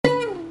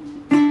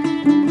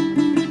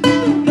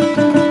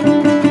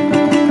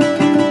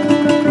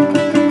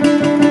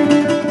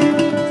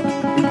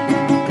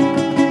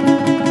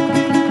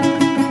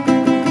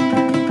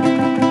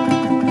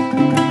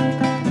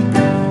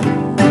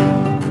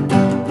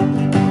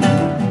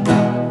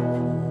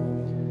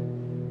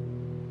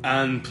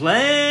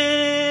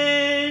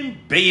Unplanned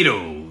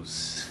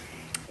Beatles.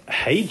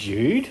 Hey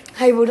Jude,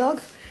 Hey Bulldog.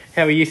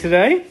 how are you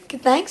today?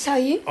 Good, thanks. How are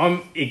you?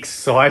 I'm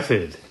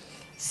excited.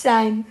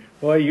 Same.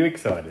 Why are you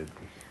excited?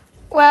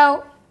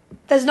 Well,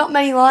 there's not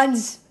many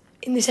lines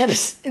in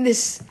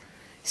this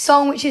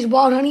song, which is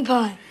Wild Honey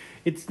Pie.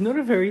 It's not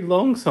a very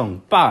long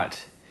song,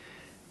 but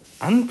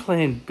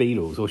Unplanned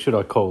Beatles, or should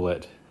I call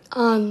it?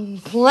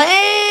 Unplanned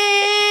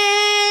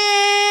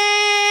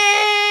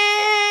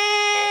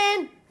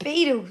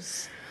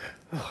Beatles.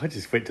 Oh, I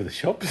just went to the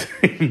shops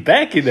and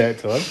back in that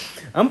time.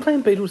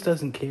 Unplanned Beatles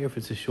doesn't care if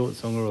it's a short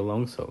song or a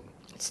long song.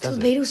 It's still a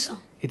Does it? Beatles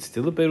song. It's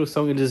still a Beatles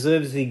song and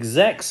deserves the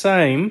exact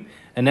same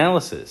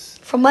analysis.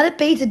 From Let It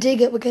Be to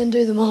Dig It, we're going to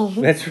do them all.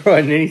 That's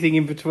right, and anything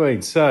in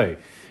between. So,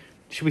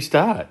 should we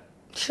start?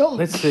 Sure.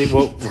 Let's see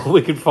what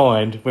we can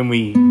find when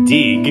we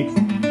dig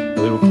a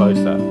little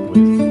closer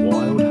with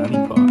Wild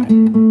Honey Pie.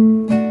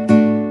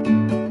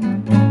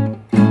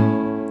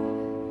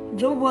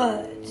 The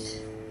word.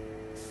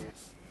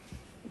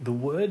 The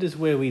word is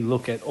where we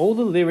look at all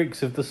the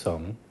lyrics of the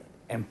song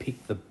and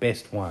pick the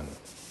best one.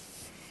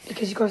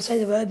 Because you've got to say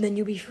the word and then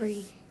you'll be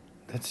free.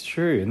 That's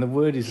true, and the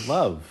word is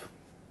love.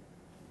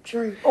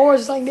 True. Or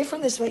is it something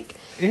different this week?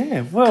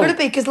 Yeah, well, Could it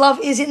be because love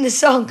is in the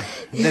song?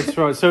 that's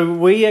right. So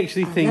we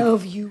actually I think,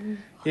 love you.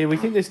 yeah, we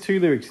think there's two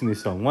lyrics in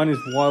this song. One is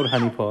Wild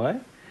Honey Pie,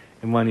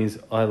 and one is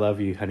I Love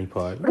You Honey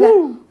Pie.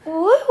 Woo!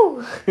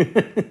 Woo!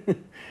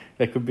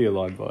 That could be a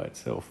line by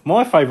itself.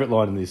 My favourite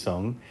line in this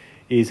song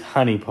is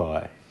Honey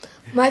Pie.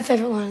 My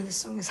favourite line of this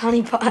song is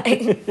Honey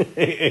Pie.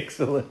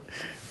 Excellent.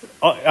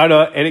 I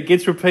know, and it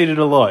gets repeated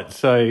a lot,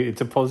 so it's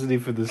a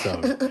positive for the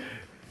song.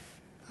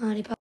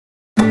 Honey Pie.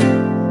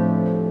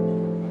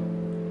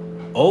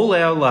 All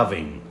Our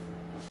Loving.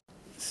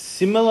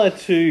 Similar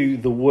to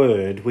the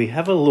word, we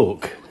have a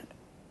look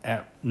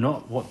at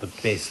not what the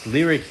best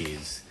lyric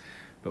is,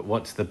 but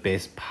what's the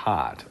best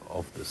part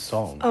of the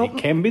song. Oh. It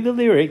can be the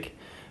lyric,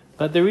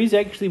 but there is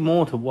actually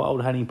more to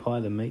Wild Honey Pie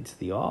than meets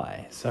the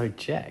eye. So,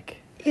 Jack,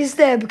 Is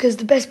there because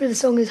the best bit of the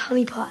song is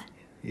Honey Pie.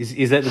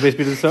 is that the best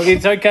bit of the song?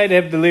 It's okay to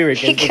have the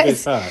lyric as the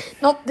best part.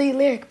 Not the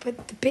lyric,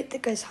 but the bit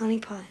that goes Honey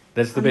Pie.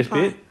 That's the Honey best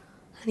pie. bit?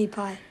 Honey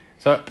Pie.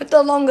 So, But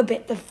the longer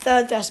bit, the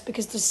third verse,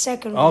 because the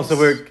second oh, verse, so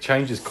where it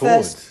changes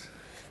chords.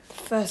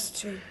 first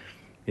two.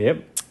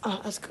 Yep. Oh,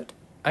 that's good.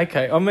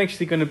 Okay, I'm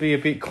actually going to be a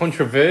bit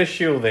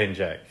controversial then,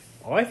 Jack.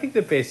 I think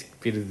the best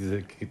bit of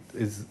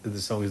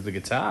the song is the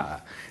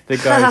guitar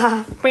that goes.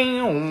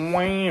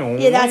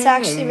 Yeah, that's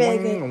actually really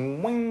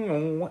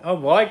good. I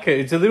like it.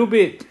 It's a little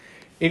bit.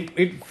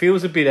 It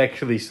feels a bit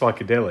actually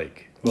psychedelic.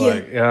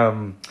 Like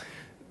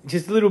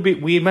just a little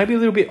bit weird, maybe a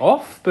little bit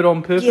off, but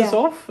on purpose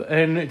off,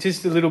 and it's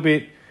just a little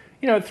bit.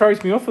 It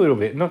throws me off a little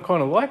bit, and I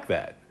kind of like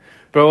that.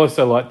 But I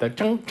also like that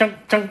chung chung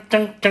chung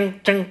chung chung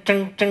chung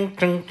chung chung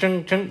chung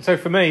chung chung. So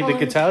for me, the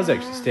guitars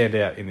actually stand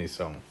out in this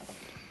song.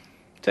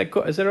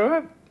 Is that all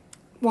right?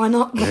 Why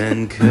not?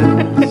 And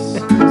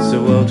cause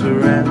Sir Walter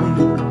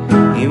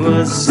Raleigh, he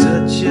was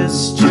such a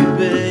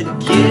stupid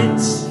kid.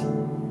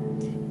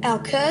 Our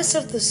curse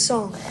of the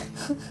song.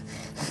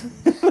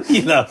 What are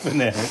you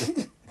laughing at?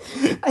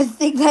 I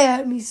think they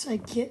heard me say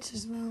git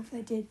as well, if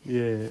they did.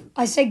 Yeah.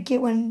 I said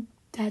git when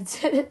Dad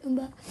said it.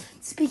 And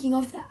speaking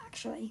of that,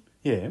 actually,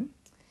 Yeah.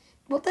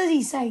 what does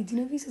he say? Do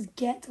you know if he says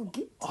get or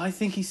git? I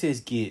think he says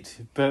git,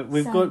 but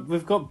we've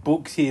Same. got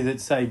books here that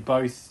say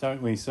both,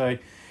 don't we? So,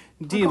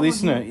 dear got one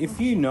listener, here.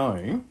 if you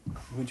know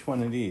which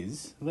one it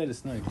is, let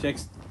us know.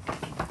 Jack's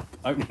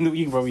opening.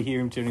 You can probably hear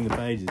him turning the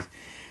pages.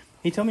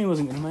 He told me he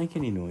wasn't going to make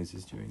any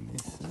noises during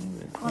this. So,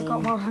 but, I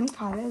got Wild Honey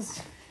Pie.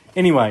 There's...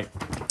 Anyway.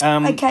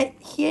 Okay,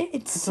 here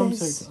it Tom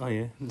says... says, oh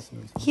yeah. That's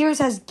nice. Here it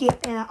says git,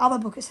 and in our other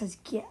book it says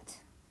get.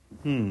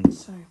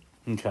 So...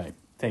 Okay,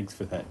 thanks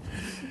for that.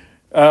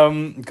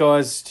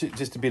 Guys,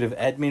 just a bit of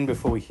admin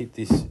before we hit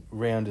this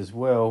round as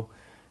well.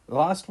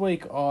 Last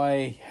week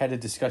I had a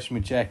discussion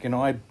with Jack, and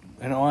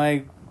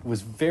I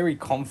was very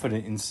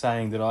confident in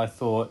saying that I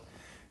thought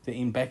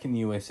that back in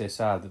the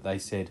USSR that they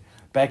said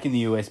back in the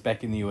US,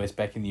 back in the US,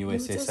 back in the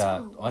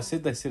USSR. I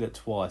said they said it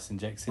twice, and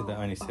Jack said they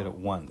only said it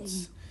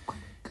once.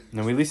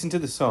 Now we listened to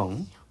the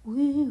song,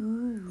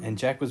 and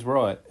Jack was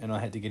right, and I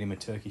had to get him a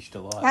Turkish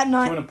delight. At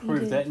night, Do you want to you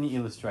prove did. that in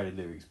your illustrated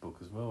lyrics book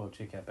as well? I'll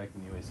check out back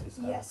in the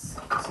USSR. Yes.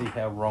 See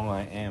how wrong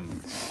I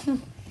am.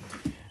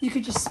 You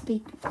could just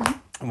speak.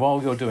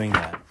 While you're doing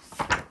that,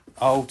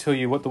 I'll tell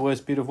you what the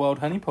worst bit of Wild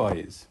Honey Pie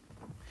is.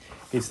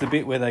 It's the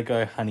bit where they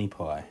go honey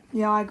pie.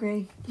 Yeah, I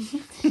agree.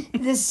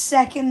 The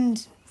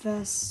second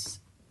verse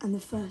and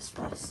the first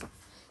verse,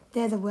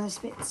 they're the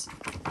worst bits.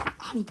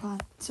 Honey pie.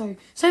 So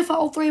far,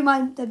 all three of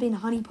mine, they've been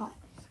honey pie.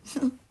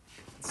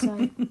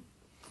 So,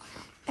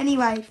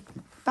 anyway,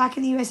 back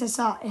in the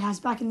USSR, it has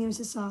back in the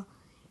USSR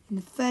in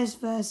the first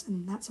verse,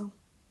 and that's all.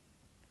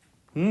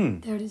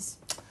 There it is.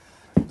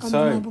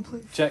 So, Undeniable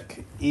proof.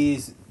 Jack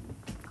is...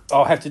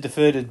 I'll have to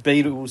defer to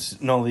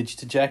Beatles knowledge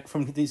to Jack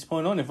from this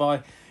point on. If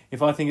I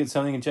think it's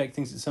something and Jack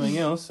thinks it's something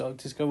else, I'll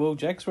just go, well,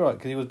 Jack's right,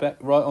 because he was back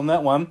right on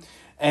that one.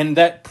 And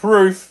that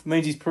proof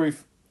means he's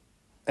proof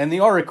and the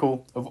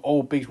oracle of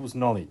all Beatles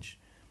knowledge.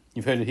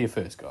 You've heard it here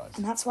first, guys.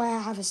 And that's why I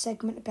have a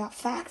segment about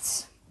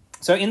facts.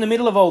 So in the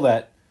middle of all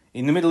that,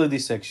 in the middle of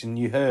this section,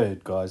 you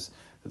heard, guys,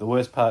 that the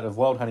worst part of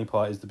Wild Honey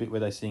Pie is the bit where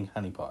they sing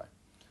Honey Pie.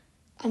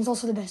 And it's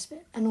also the best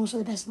bit, and also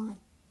the best line.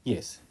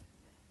 Yes.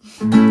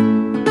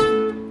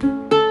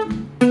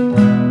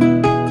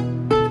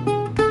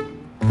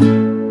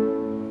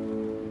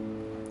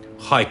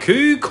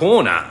 Haiku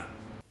Corner.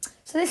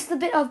 So this is the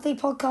bit of the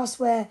podcast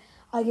where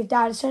I give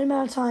Dad a certain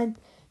amount of time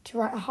to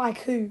write a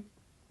haiku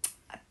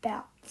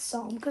about the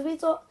song, because we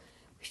thought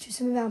we should do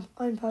some of our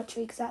own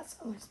poetry, because that's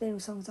most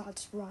Beatles songs are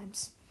just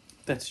rhymes.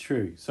 That's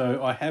true.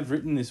 So I have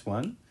written this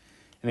one,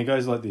 and it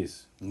goes like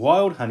this.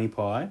 Wild Honey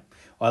Pie,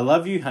 I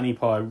love you, Honey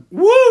Pie,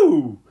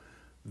 woo!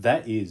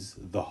 That is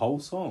the whole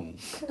song.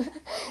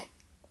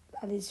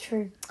 That is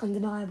true,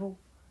 undeniable.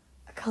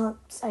 I can't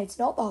say it's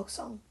not the whole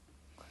song.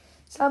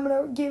 So I'm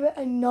going to give it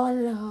a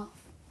 9.5.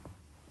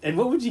 And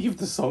what would you give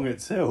the song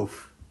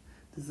itself?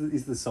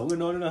 Is the song a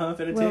 9.5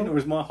 out of 10, or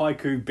is my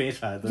haiku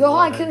better than Your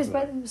Wild haiku Honey is Pie?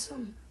 better than the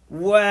song.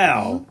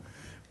 Wow.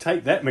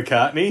 Take that,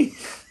 McCartney.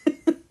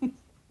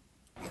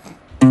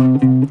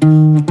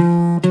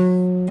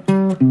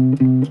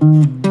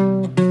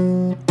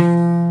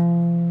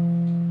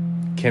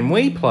 Can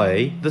we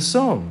play the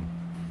song?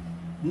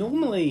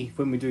 Normally,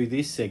 when we do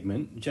this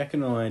segment, Jack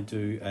and I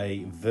do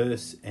a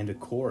verse and a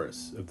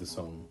chorus of the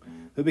song.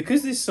 But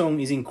because this song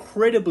is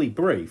incredibly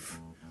brief,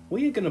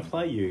 we are going to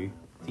play you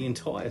the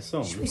entire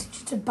song. Should we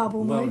switch to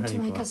bubble Wild mode to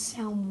Honey make Pie. us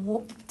sound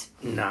warped?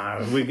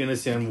 No, we're going to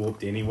sound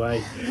warped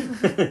anyway.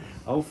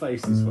 I'll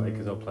face this way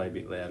because I'll play a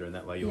bit louder, and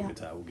that way your Yeah.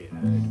 guitar will get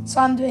heard. So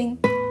I'm doing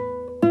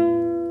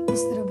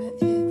this little bit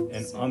here.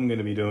 And I'm going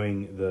to be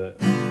doing the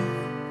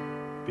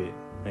bit,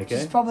 Which okay?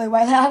 is probably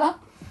way louder.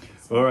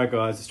 All right,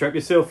 guys, strap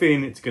yourself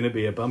in. It's going to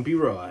be a bumpy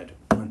ride.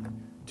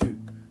 1, 2,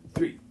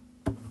 3.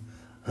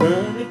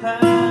 Honey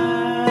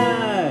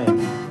pie,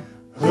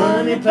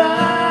 honey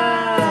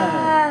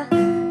pie.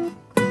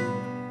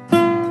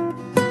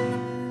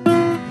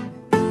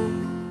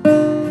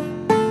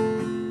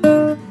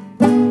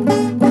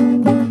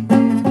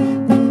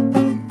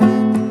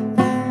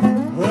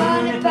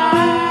 Honey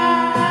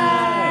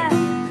pie,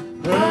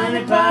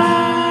 honey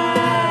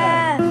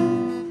pie.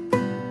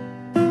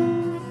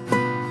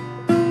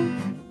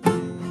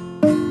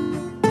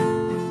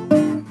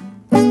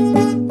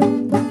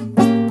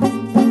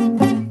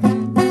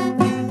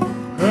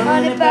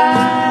 Honey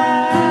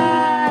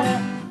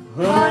pie,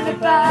 honey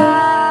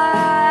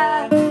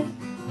pie,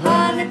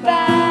 honey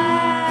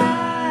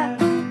pie,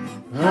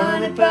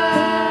 Honey pie,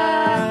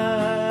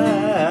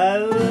 I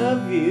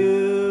love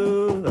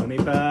you, honey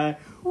pie.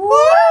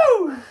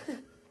 Woo!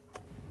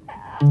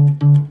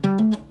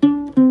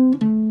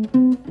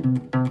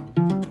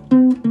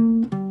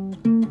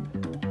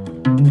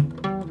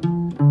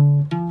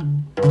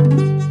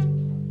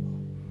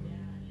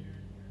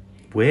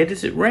 Where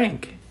does it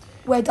rank?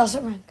 Where does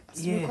it rank?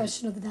 That's the Yeah. real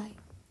question of the day.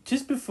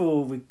 Just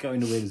before we go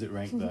into where does it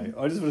rank, though,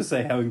 I just want to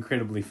say how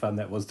incredibly fun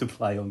that was to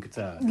play on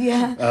guitar.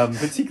 Yeah.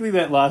 Particularly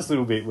that last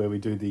little bit where we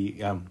do the,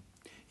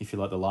 if you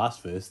like, the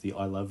last verse, the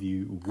I love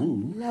you,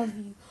 woo. Love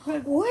you.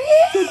 Woo!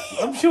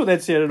 I'm sure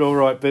that sounded all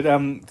right, but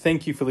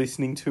thank you for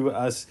listening to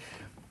us.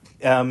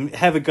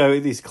 Have a go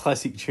at this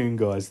classic tune,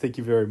 guys. Thank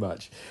you very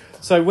much.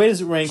 So where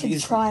does it rank? Should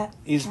try it.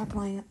 is- Try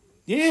playing it.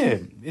 Yeah,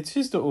 it's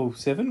just all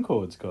 7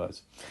 chords,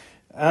 guys.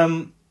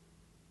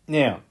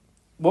 Now,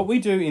 what we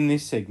do in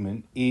this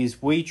segment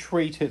is we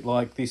treat it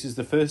like this is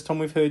the first time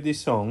we've heard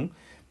this song,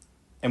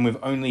 and we've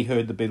only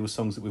heard the Beatles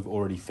songs that we've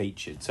already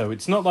featured. So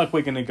it's not like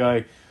we're going to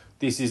go,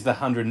 this is the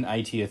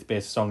 180th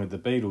best song of the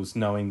Beatles,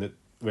 knowing that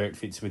where it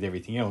fits with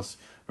everything else.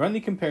 We're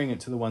only comparing it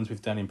to the ones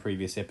we've done in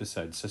previous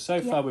episodes. So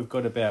Yeah. far we've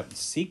got about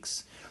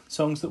 6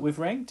 songs that we've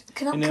ranked,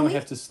 Can I- and now can we we-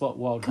 have to slot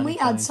Wild Can Honey we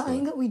Pie add into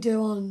something it. that we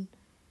do on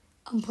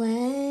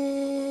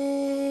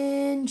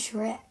Unplanned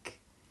Trek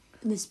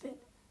in this bit?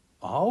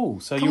 Oh,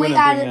 so Can you we want to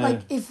add bring it,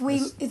 like, if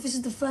this- this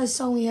is the first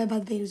song we heard by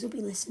the Beatles, we'll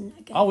be listening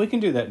again. Oh, we can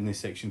do that in this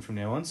section from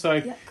now on. So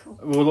Yeah, cool.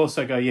 we'll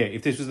also go, yeah,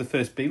 if this was the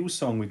first Beatles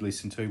song we'd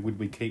listen to, would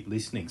we keep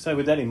listening? So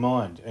with that in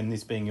mind, and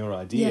this being your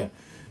idea, Yeah.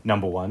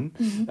 number one,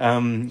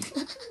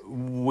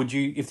 would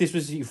you, if this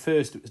was your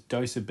first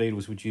dose of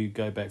Beatles, would you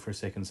go back for a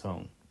second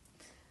song?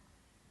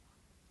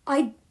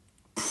 I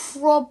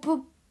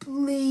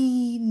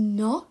probably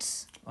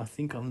not. I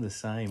think I'm the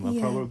same. I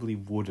Yeah. probably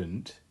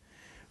wouldn't,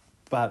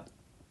 but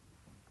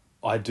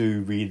I do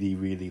really,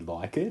 really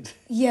like it.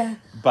 Yeah,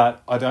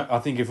 But I don't. I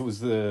think if it was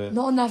the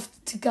not enough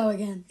to go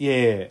again.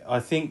 yeah, I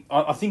think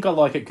I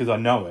like it because I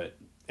know it,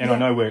 and I Yeah.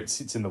 know where it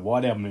sits in the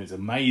White Album, and it's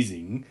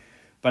amazing.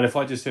 But if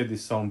I just heard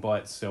this song by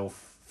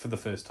itself for the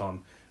first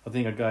time, I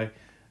think I'd go,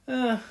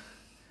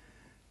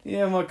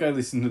 yeah, I might go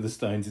listen to the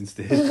Stones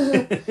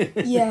instead.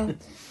 Yeah.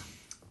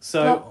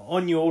 So Well-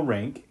 on your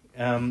rank,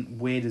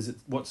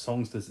 what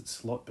songs does it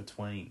slot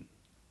between,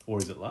 or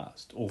is it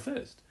last or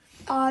first?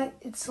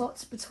 It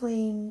slots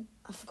between.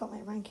 I forgot my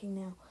ranking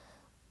now.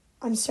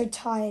 I'm So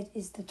Tired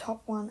is the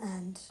top one,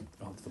 and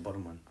Oh, it's the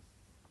bottom one.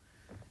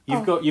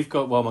 Oh. You've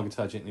got While My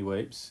Guitar Gently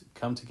Weeps,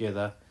 Come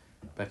Together,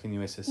 Back in the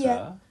USSR.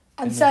 Yeah.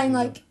 I'm And saying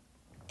then- like,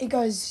 It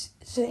goes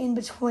so in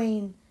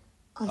between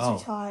I'm Oh.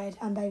 So Tired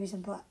and Babies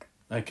in Black.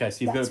 Okay,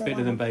 so you've That's got what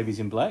Better I Than want. Babies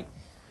in Black.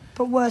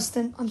 But worse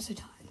than I'm So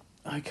Tired.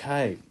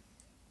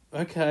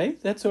 Okay,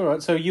 that's all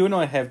right. So you and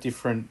I have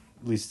different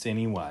lists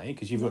anyway,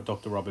 because you've got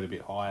Dr. Robert a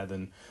bit higher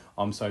than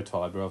I'm So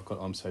Tired, but I've got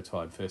I'm So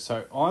Tired first.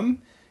 So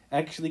I'm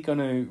actually going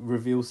to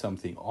reveal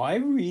something. I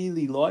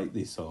really like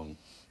this song.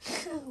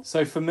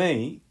 So for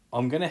me,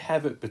 I'm going to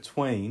have it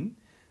between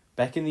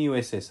Back in the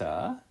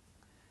USSR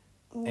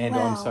and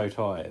I'm So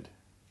Tired.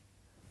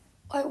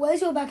 Wait,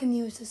 where's your Back in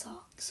the USSR?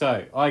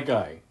 So I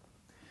go,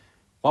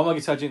 While My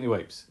Guitar Gently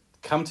Weeps,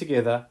 Come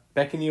Together,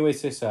 Back in the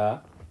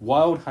USSR,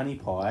 Wild Honey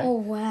Pie, Oh,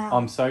 wow.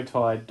 I'm So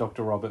Tired,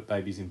 Dr. Robert,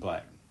 Babies in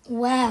Black.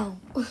 Wow.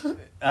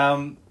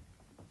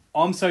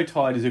 I'm So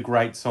Tired is a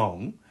great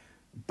song,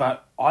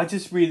 but I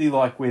just really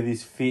like where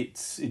this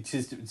fits. It's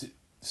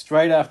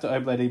straight after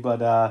Obladi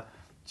Blada,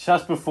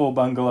 just before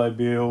Bungalow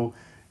Bill.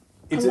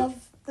 I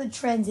love the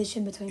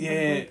transition between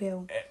Bungalow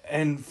Bill.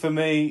 And for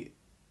me,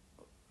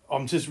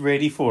 I'm just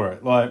ready for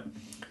it. Like,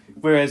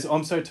 whereas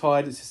I'm So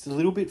Tired, it's just a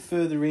little bit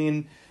further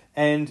in,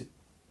 and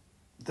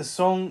the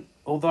song,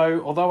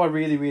 although I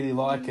really, really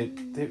like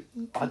it,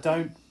 I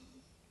don't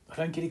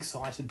get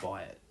excited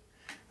by it.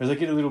 Whereas I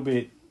get a little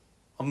bit,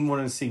 I'm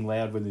wanting to sing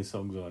loud when this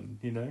song's on,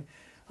 you know?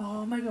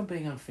 Oh, maybe I'm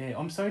being unfair.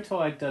 I'm So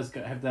Tired does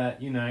have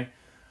that, you know,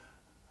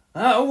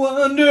 I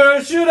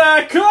wonder should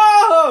I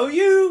call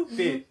you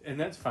bit, and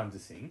that's fun to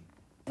sing.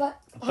 But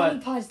Honey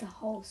Pie's the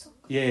whole song.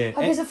 Yeah.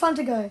 Like, is it fun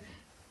to go,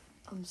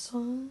 I'm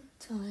so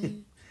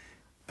tired.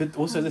 But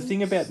also the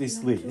thing about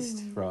this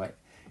list, right,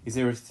 is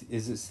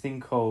is this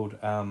thing called,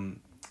 I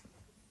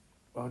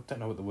don't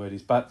know what the word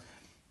is, but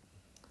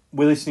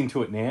we're listening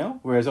to it now,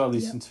 whereas I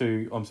listened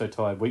to I'm So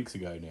Tired weeks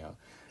ago now.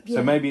 Yeah.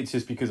 So maybe it's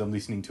just because I'm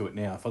listening to it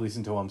now. If I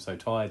listen to I'm So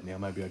Tired now,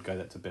 maybe I'd go,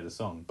 that's a better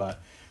song.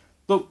 But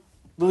look,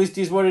 the list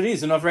is what it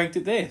is, and I've ranked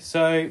it there.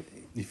 So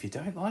if you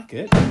don't like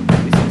it,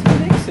 listen to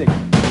the next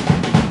segment.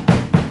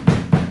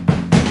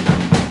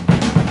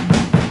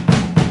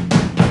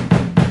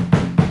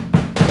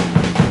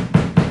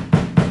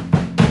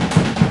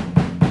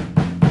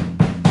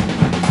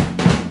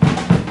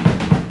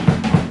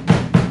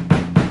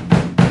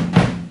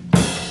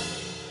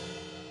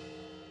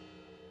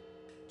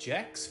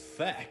 Jack's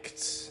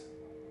Facts.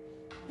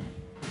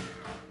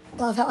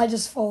 Love how I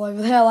just fall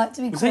over there. I like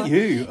to be Was quiet. that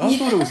you? I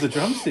thought it was the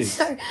drumstick.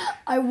 So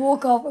I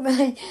walk off and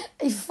then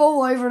I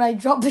fall over and I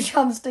drop the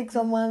drumsticks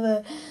on one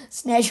of the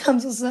snare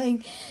drums or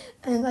something.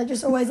 And I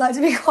just always like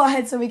to be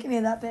quiet so we can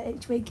hear that bit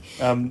each week.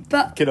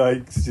 But Can I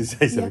just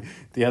say something? Yeah.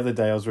 The other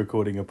day I was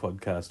recording a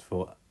podcast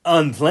for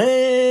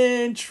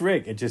Unplanned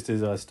Trek. And just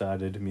as I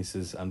started,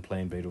 Mrs.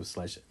 Unplanned Beatles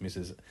 /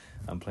 Mrs.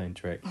 Unplanned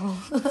Trek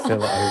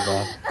fell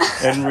over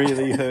and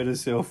really hurt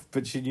herself.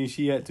 But she knew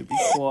she had to be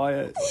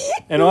quiet.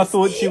 And I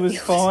thought she was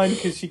fine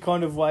because she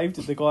kind of waved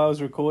at the guy I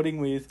was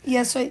recording with.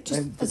 yeah, so just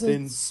And- as but a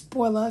then-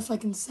 spoiler, if I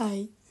can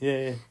say,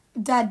 Yeah.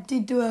 Dad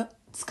did do it.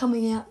 It's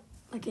coming out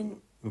like in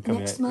It'll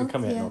next come month.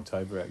 out in Yeah,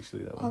 October,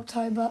 actually, that one.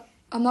 October.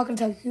 I'm not going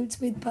to tell you who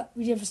it's with, but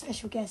we did have a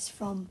special guest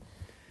from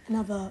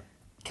another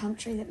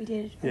country that we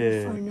did on the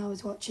Yeah. phone I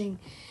was watching.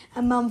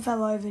 And Mum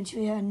fell over and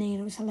she hurt her knee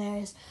and it was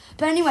hilarious.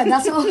 But anyway,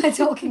 that's not what we're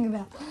talking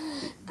about.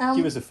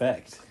 Give us a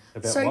fact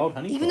about so wild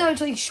honey. even though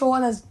it's really short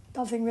and there's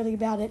nothing really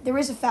about it, there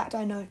is a fact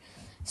I know.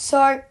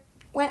 So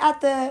when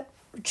at the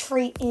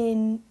retreat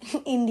in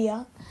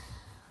India,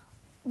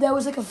 there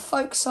was like a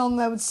folk song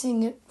they would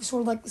sing. It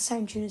sort of like the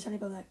same tune as Honey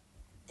Pie.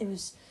 It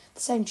was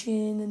the same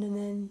tune, and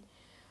then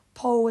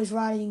Paul was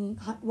writing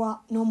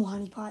normal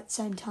Honey Pie at the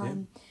same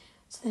time. Yeah.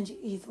 So then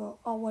he thought,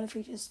 oh, what if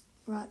we just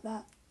write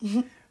that?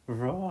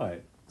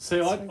 Right.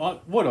 So I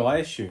what I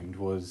assumed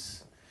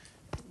was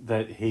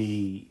that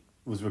he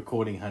was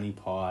recording Honey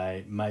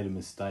Pie, made a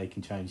mistake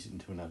and changed it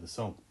into another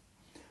song.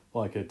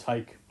 Like a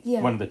take,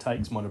 one of the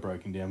takes might have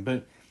broken down.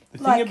 But the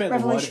thing like about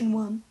Revolution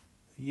 1.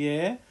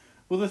 Yeah.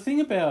 Well, the thing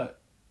about,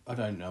 I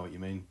don't know what you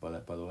mean by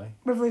that, by the way.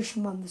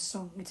 Revolution 1, the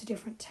song. It's a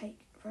different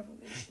take of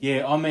Revolution.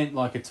 Yeah, I meant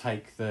like a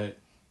take that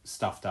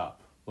stuffed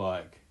up.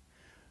 Like,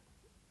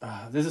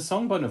 there's a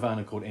song by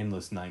Nirvana called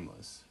Endless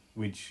Nameless,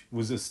 which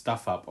was a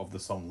stuff up of the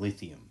song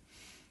Lithium.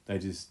 They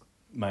just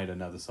made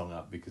another song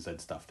up because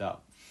they'd stuffed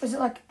up. Was it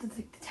like the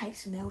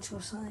takes melt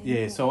or something?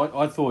 Yeah, so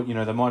I thought, you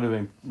know, they might have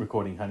been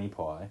recording Honey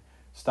Pie,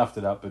 stuffed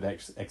it up, but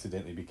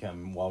accidentally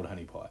become Wild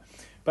Honey Pie.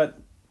 But,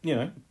 you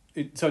know,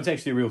 so it's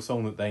actually a real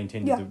song that they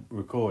intended to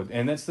record.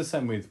 And that's the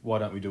same with Why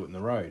Don't We Do It in the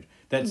Road.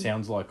 That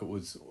sounds like it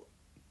was,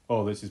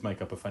 oh, let's just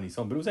make up a funny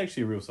song. But it was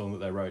actually a real song that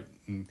they wrote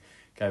and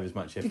gave as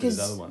much effort as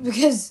other ones.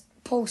 Because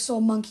Paul saw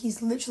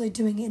monkeys literally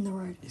doing it in the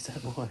road. Is that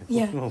why?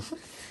 Yeah.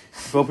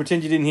 Well,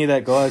 pretend you didn't hear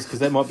that, guys, because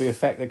that might be a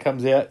fact that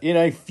comes out in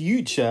a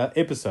future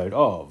episode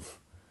of...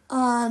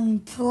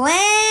 Unplanned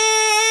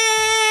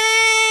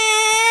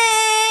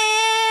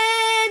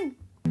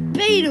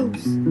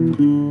Beatles.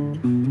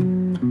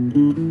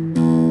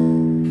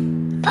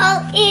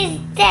 Paul is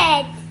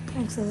dead.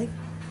 Thanks, Lily.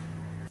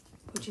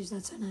 Which is,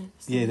 that's her name.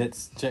 Yeah,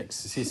 that's Jack's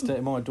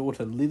sister, my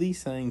daughter Lily,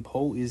 saying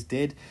Paul is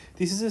dead.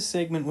 This is a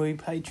segment where we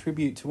pay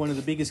tribute to one of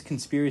the biggest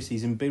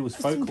conspiracies in Beatles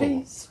Rest in folklore.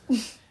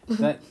 peace.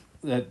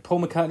 that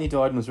Paul McCartney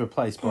died and was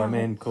replaced by a Ow.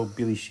 man called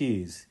Billy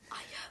Shears. I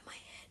hurt my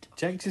head.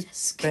 Jack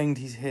just banged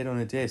his head on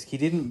a desk. He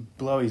didn't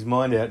blow his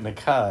mind out in a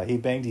car. He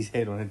banged his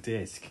head on a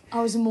desk.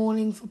 I was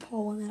mourning for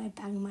Paul and then I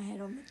banged my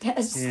head on the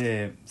desk.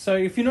 Yeah. So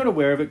if you're not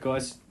aware of it,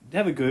 guys,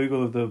 have a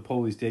Google of the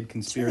Paul is dead It's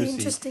conspiracy. really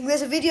interesting.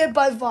 There's a video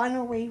by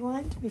Vinyl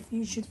Rewind if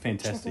you should It's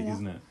fantastic, check it out.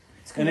 isn't it?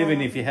 It's And good.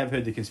 even if you have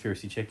heard the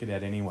conspiracy, check it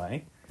out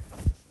anyway.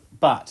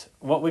 But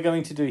what we're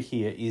going to do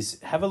here is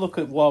have a look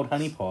at Wild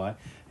Honey Pie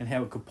and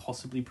how it could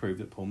possibly prove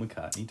that Paul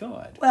McCartney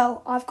died.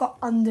 Well, I've got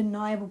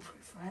undeniable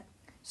proof, right?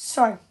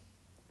 So, at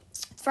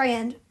the very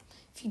end,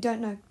 if you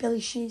don't know, Billy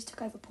Shears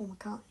took over Paul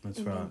McCartney. That's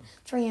And right. then, at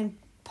the very end,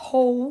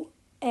 Paul,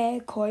 air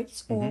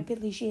quotes, or Mhm.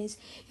 Billy Shears,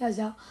 he goes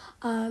out,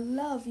 I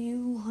love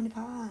you, honey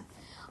pie.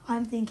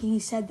 I'm thinking he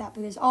said that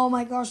because, oh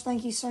my gosh,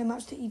 thank you so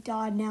much that you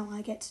died. Now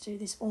I get to do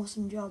this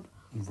awesome job.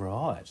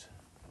 Right.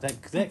 That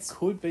That's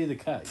could be the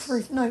case.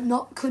 Proof, no,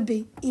 not could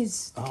be,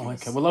 is the Oh,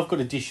 case. okay. Well, I've got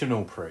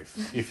additional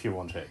proof if you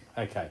want it.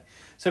 Okay.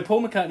 So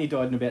Paul McCartney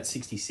died in about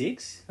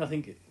 66, I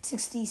think.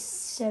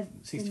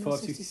 67. 65,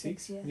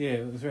 66? yeah. Yeah,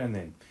 it was around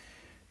then.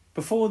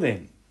 Before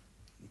then,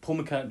 Paul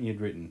McCartney had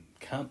written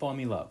Can't Buy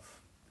Me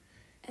Love.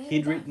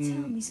 He'd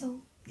written- Tell me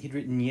so. He'd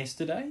written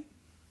Yesterday.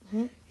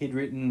 Mhm. He'd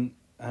written,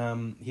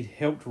 he'd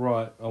helped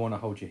write I Want to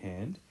Hold Your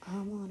Hand. I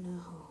wanna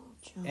hold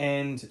you.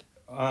 And,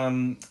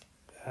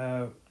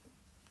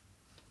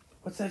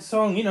 what's that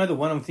song? You know the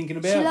one I'm thinking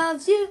about. She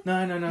loves you.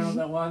 No, not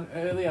that one.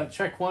 Earlier,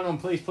 track 1 on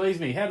Please Please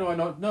Me. How do I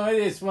not know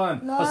this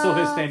one? I saw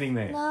her standing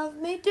there. Love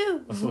me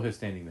too. I saw her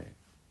standing there.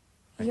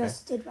 You Okay.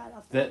 just did right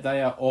after That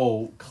they are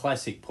all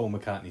classic Paul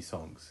McCartney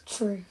songs.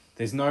 True.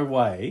 There's no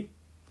way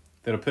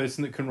that a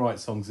person that can write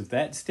songs of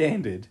that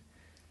standard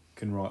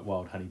can write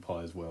Wild Honey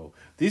Pie as well.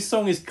 This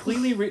song is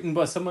clearly written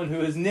by someone who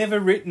has never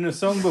written a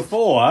song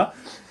before,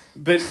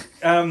 but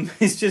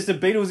is just a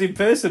Beatles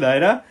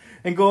impersonator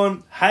and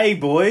gone, hey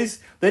boys,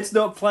 let's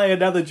not play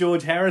another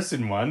George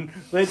Harrison one.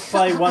 Let's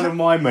play one of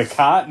my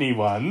McCartney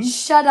ones.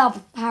 Shut up,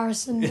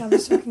 Harrison. I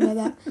was talking about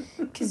that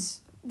because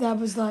that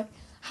was like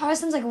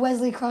Harrison's like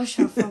Wesley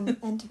Crusher from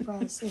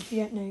Enterprise. If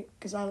you don't know,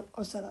 because I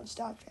also love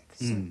Star Trek.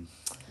 So. Mm,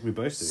 we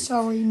both do.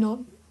 Sorry, not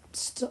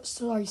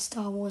sorry,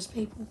 Star Wars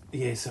people.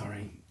 Yeah,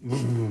 sorry.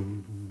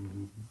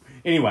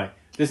 Anyway,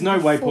 there's no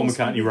way Paul Force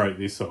McCartney me. wrote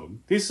this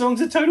song. This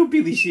song's a total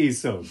Billy Shears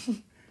song.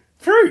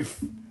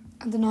 Proof!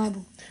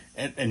 Undeniable.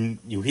 And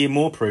you'll hear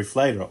more proof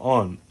later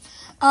on.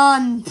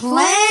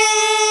 Unplanned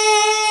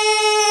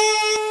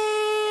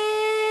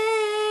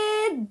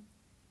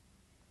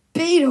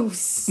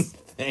Beatles.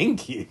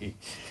 Thank you.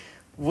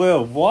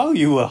 Well, while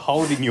you were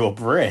holding your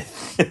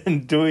breath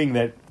and doing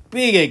that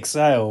big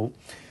exhale,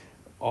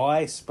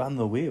 I spun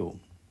the wheel.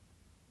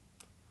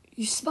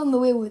 You spun the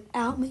wheel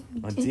without me.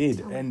 You I didn't did.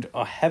 tell me. And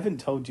I haven't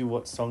told you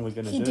what song we're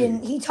going to He do.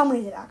 didn't. He told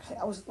me that actually.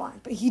 I was lying,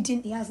 but he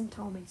didn't. He hasn't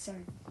told me. So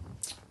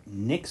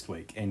Next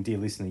week, and dear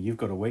listener, you've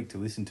got a week to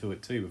listen to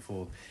it too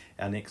before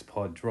our next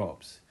pod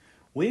drops.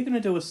 We're going to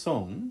do a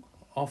song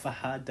off A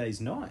Hard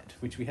Day's Night,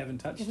 which we haven't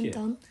touched you haven't yet.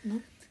 done.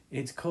 No.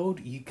 It's called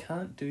You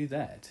Can't Do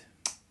That.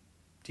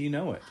 Do you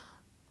know it?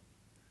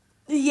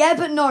 Yeah,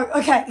 but no.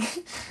 Okay.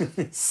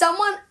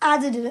 Someone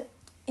added it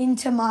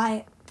into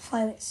my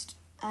playlist,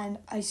 and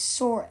I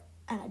saw it,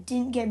 and I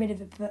didn't get rid of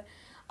it. But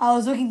I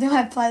was looking through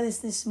my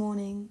playlist this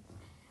morning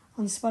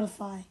on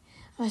Spotify,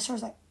 and I saw it, I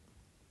was like,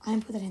 I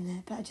didn't put that in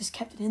there, but I just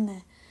kept it in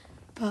there.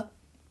 But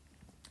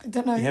I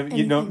don't know. You're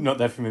anything. not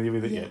that familiar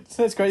with it Yeah. yet.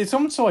 So that's great. It's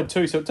on side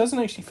 2, so it doesn't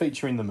actually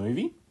feature in the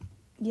movie.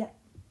 Yeah.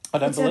 I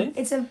don't believe.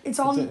 It's on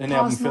an album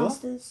Past filler?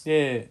 Masters.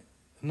 Yeah.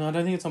 No, I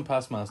don't think it's on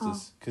Past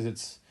Masters because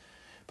it's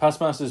Past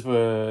Masters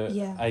were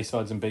Yeah.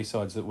 A-sides and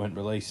B-sides that weren't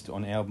released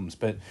on albums.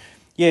 But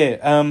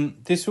yeah,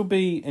 this will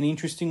be an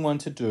interesting one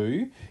to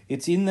do.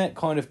 It's in that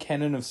kind of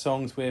canon of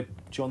songs where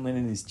John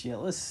Lennon is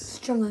jealous. It's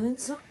John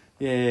Lennon's song.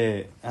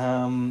 Yeah.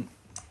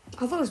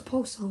 I thought it was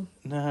Paul's song.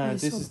 No, I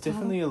this saw is the title.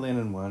 definitely a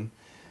Lennon one.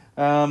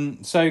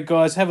 So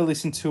guys, have a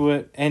listen to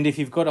it, and if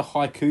you've got a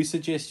haiku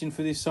suggestion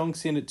for this song,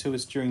 send it to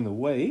us during the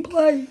week.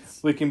 Please.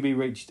 We can be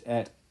reached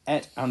at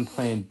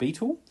Unplanned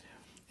Beetle.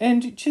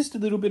 And just a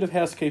little bit of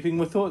housekeeping,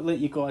 we thought let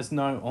you guys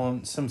know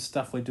on some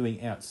stuff we're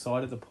doing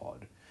outside of the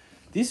pod.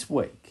 This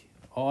week,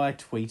 I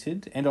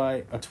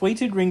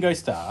tweeted Ringo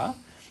Starr,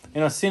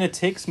 and I sent a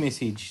text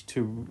message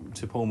to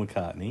Paul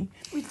McCartney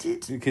We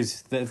did.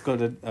 because they've got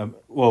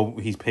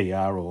his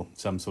PR or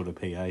some sort of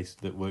PA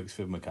that works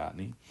for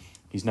McCartney.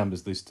 His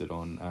number's listed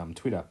on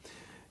Twitter.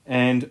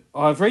 And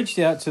I've reached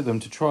out to them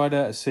to try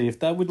to see if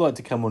they would like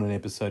to come on an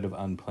episode of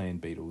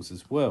Unplanned Beatles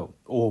as well,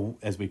 or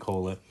as we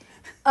call it,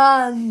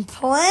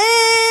 Unplanned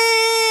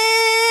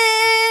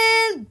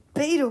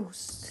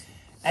Beatles.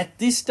 At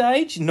this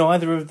stage,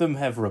 neither of them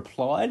have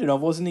replied, and I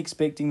wasn't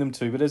expecting them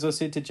to, but as I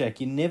said to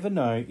Jack, you never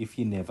know if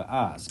you never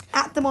ask.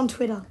 At them on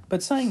Twitter.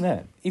 But saying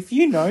that, if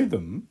you know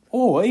them,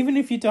 or even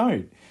if you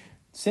don't,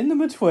 send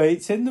them a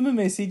tweet, send them a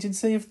message, and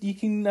see if you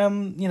can,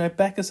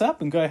 back us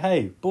up and go,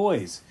 hey,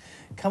 boys,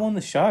 come on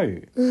the show.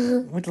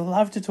 We'd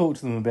love to talk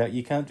to them about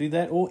You Can't Do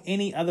That, or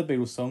any other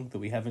Beatles song that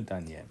we haven't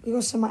done yet. We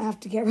also might have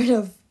to get rid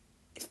of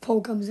if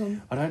Paul comes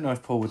on. I don't know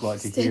if Paul would like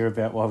to hear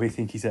about why we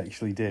think he's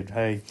actually dead.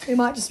 Hey, We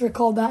might just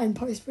record that in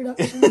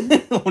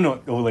post-production. or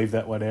not, or leave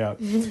that one out.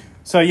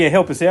 So yeah,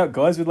 help us out,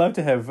 guys. We'd love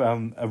to have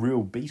a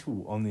real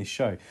Beatle on this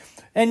show.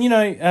 And, you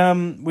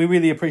know, we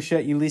really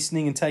appreciate you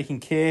listening and taking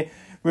care.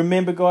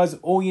 Remember, guys,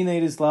 all you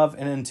need is love.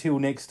 And until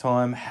next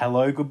time,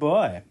 hello,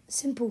 goodbye.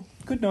 Simple.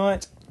 Good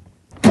night.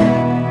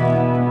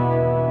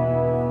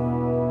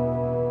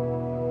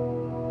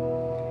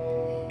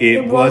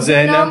 It was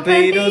an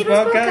Unplayed Beatles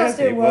podcast.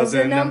 It was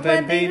an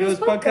Unplayed Beatles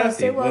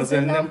podcast. It was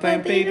an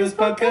Unplayed Beatles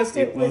podcast.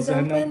 It was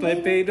an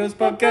Unplayed Beatles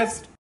podcast.